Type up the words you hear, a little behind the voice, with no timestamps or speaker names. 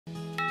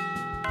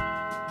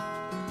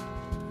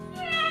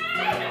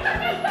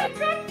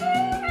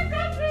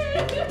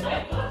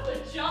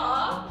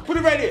Put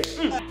it right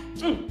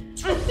here.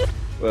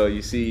 Well,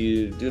 you see,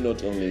 you do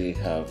not only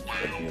have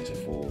a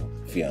beautiful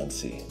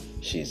fiancée,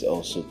 she's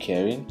also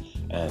caring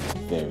and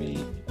very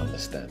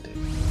understanding.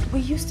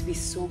 We used to be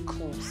so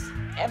close.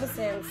 Ever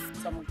since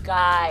some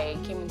guy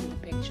came into the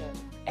picture,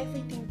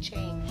 everything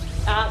changed.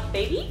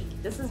 Baby,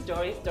 this is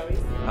Doris.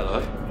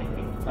 Hello?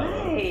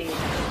 Hey.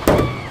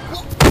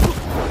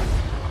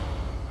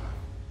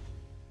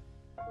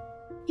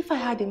 If I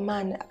had a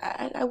man,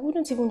 I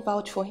wouldn't even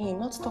vouch for him,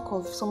 not talk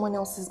of someone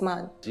else's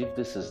man. If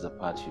this is the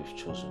path you've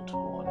chosen to go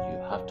on, you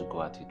have to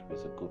go at it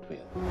with a good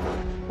will.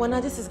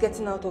 Wana, this is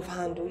getting out of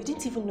hand. You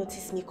didn't even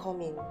notice me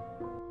coming.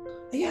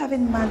 Are you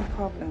having man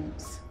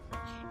problems?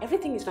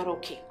 Everything is not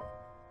okay.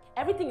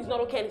 Everything is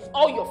not okay and it's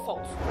all your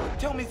fault.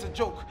 Tell me it's a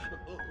joke,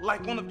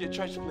 like one of your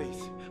church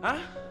plays, huh?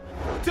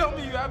 Tell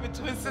me you have a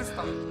twin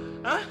sister,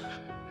 huh?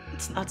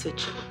 It's not a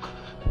joke.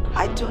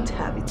 I don't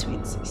have a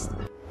twin sister.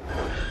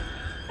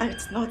 And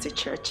it's not a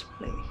church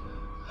play.